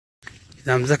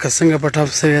دا مځکه څنګه پټه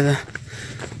شوې ده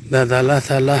دا د الله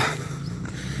تعالی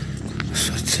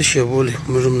څه شی بولي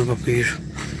موږ هم نه پوهېږو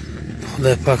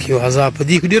خدای پاک یو عذاب په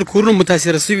دې کې ډېر کورونه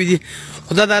متاثره شوي دي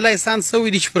خو دا د الله احسان شوی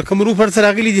دی چې پر کمرو پر څه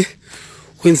راغلي دي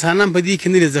خو انسانان په دې کې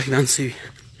نه دي زخمیان شوي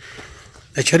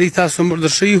دا چرۍ تاسو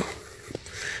مردر شوي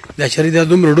دا چرۍ دا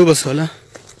دومره ډوبه شوله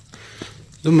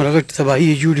دومره غټې تباهي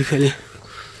یې جوړې کړلې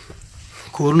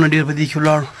کورونه ډېر په دې کې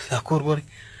ولاړو دا کور ګورئ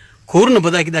کورونه په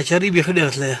دا کې دا چرۍ بیخي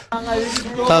ډېره تللې ده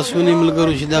تاسو ونیئ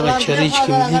ملګرو چې دغه چرۍ چې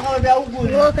کوم دي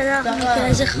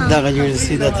دغه جوړې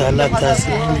شوي دا ته الله تاسې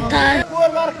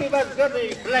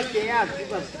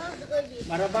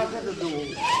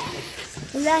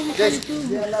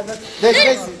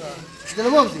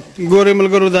ګورئ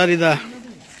ملګرو دا دی دا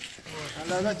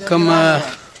کوم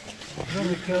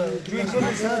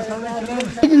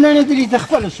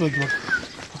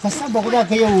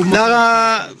دغه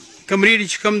کمرې دي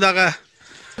چې کوم دغه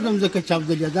ځمکه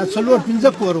چاودلې دا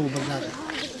 4-5 کوره وو بازار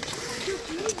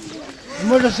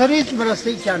موږ سره هیڅ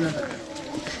مرستې چا نه ده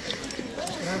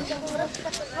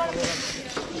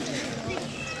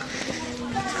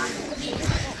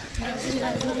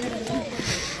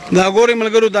دا ګورئ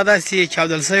ملګرو دا داسې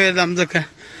چاودل شوې ده مځکه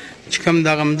چې کوم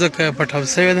دغه مځکه پټه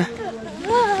شوې ده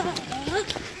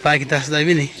پای کې تاسو دا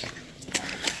وینئ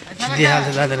چې دې حال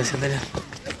ته دا ده رسېدلې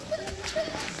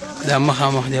دا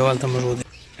مخامخ دیوال ته موږ ودرېدو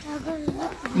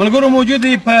ملګرو موجود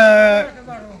دی په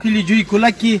کلي جوی کوله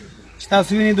کې چې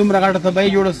تاسو وینئ دومره غټه تباهي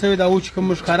جوړه شوې ده اوس چې کوم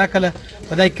موږ ښکاره کړله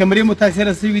په دا کمرې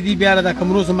متاثره شوي دي بیا له دا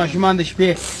کمرو څخه ماشومان د شپې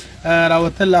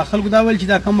راوتل خلکو دا ویل چې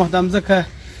دا کوم وخت دا مځکه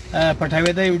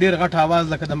پټاوېده یو ډېر غټ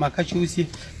اواز لکه د ماکه چې اوسي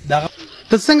دغه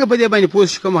ته څنګه په دې باندې پوه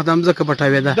شې کوم وخت دا مځکه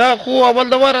پټاوېده دا خو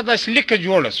اول د واره داسې لیکه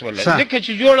جوړه شوله لیکه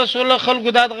چې جوړه شوله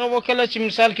خلکو دا دغه وکړله چې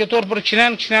مثال کې طور پر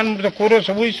چینان موږ د کورو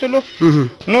څخه وایستلو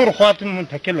نور خواته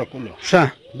منتقله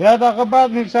کړلو بیا دغه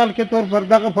بعد مثال کې طور پر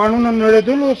دغه پاڼونه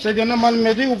نړېدلو سجنه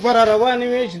معلومېدی اوبه را روانې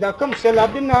وې چې دا کوم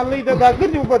سیلابي نالۍ ده دا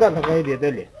ګردې اوبه دلته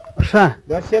غایبېدلې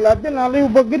دا سیلابي نالۍ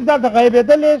اوبه ګرد دلته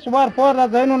غایبېدلې سوار پوار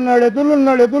را ځایونو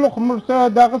نړېدلو خو موږ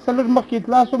دغه څلور مخکې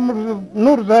اطلاع شو موږ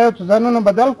نور ځایونه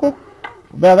بدل کړو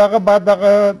بیا دغه بعد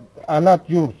دغه حالات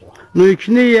جوړ شو نو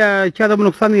یقیني چا ته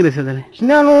نقصان نه رسېدلی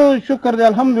چینیانو شکر دی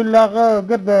الحمدلله هغه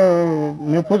ګرد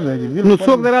نفوذ دی نو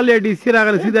څوک دی راغلی ډي سي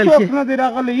راغلی څوک نه دی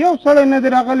راغلی یو سړی نه دی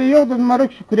راغلی یو د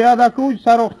زمرک شکریا ادا کوو چې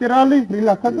سهار وختي راغلی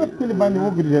علاقه ګرد کلي باندې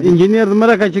وګرځېد انجینر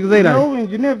زمرک اچکزی راغلی یو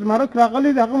انجینر زمرک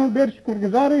راغلی د هغه ډېر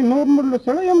شکرګزار یم نور له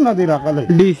سړی هم نه دی راغلی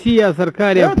ډي سي یا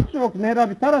سرکار یا څوک نه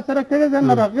رابطه راسره کړې ده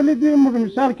نه راغلی دی موږ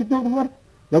مثال کې طور پر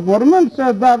د ګورمنټ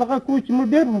څخه دا دغه کوو چې موږ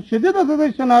ډېر شدیده د دې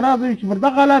څخه ناراضه یو چې پر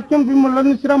دغه حالات کې هم دوی موږ له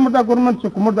نسي را موږ دا ګورمنټ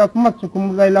څخه موږ د حکومت څخه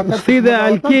موږ د علاقه سي د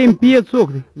الکې ام پي څوک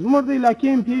دی زموږ د علاقې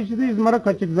ام پي چې دی زمرک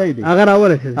اچکزی دی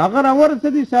هغه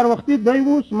راورسېدی سهار وختي دی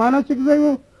و سمانه اچکزی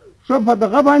و شو په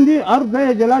دغه باندې هر ځای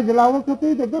یې جلا وکتې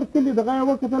د ګرد کلي دغه یې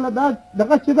وکتله دا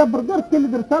دغه چې دا پر ګرد کلي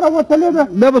در سره وتلې ده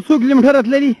دا به څو کیلومټره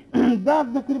تللي دا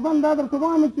تقریبا دا درته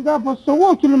وایم چې دا په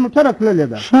 100 کیلومټره تللې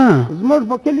ده زموږ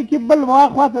په کلي کې بل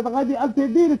خواته دغه دي هلته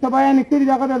ډېرې تباهیانې کړي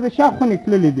دي هغه د شا خونې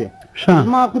تللې دي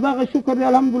زما خو دغه شکر دی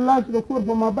الحمدلله چې د کور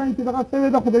په مابین کې دغه شوې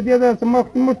ده خو د دې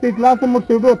موږ ته اطلاع ته موږ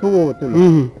سیډو ته ووتلو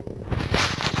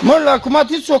موږ له حکومت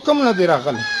هېڅوک هم نه دی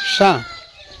راغلی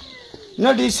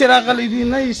نه ډي سي راغلی دي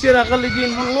نه ای سي راغلی دي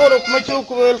نور حکومتي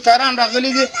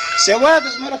راغلي دي سوا د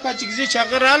زمرک اچکزي چې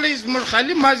هغه راغلی زموږ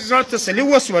خالي مازې زړه تسلي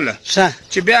وسوله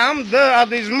چې بیا هم د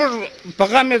زموږ په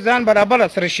غم یې ځان برابره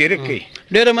سره شریک کړي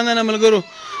ډېره مننه ملګرو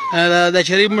دا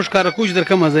چرۍ موږ ښکاره کوو چې در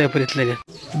کومه ځایه پورې تللې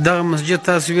دغه مسجد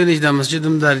تاسو وینئ چې دا مسجد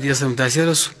هم دا دې سره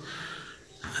متاثره شو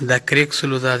دا کریک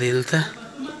سلو دا دی دلته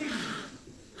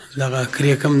دغه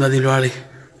کریک هم دا دی لوړی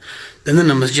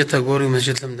دننه مسجد ته ګورئ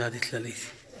مسجد هم دا دی تللی دی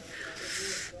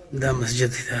دا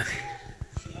مسجد دی دا دی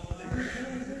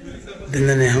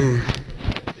دننه هم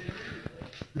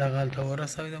دغه هلته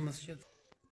ورسوئ دا مسجد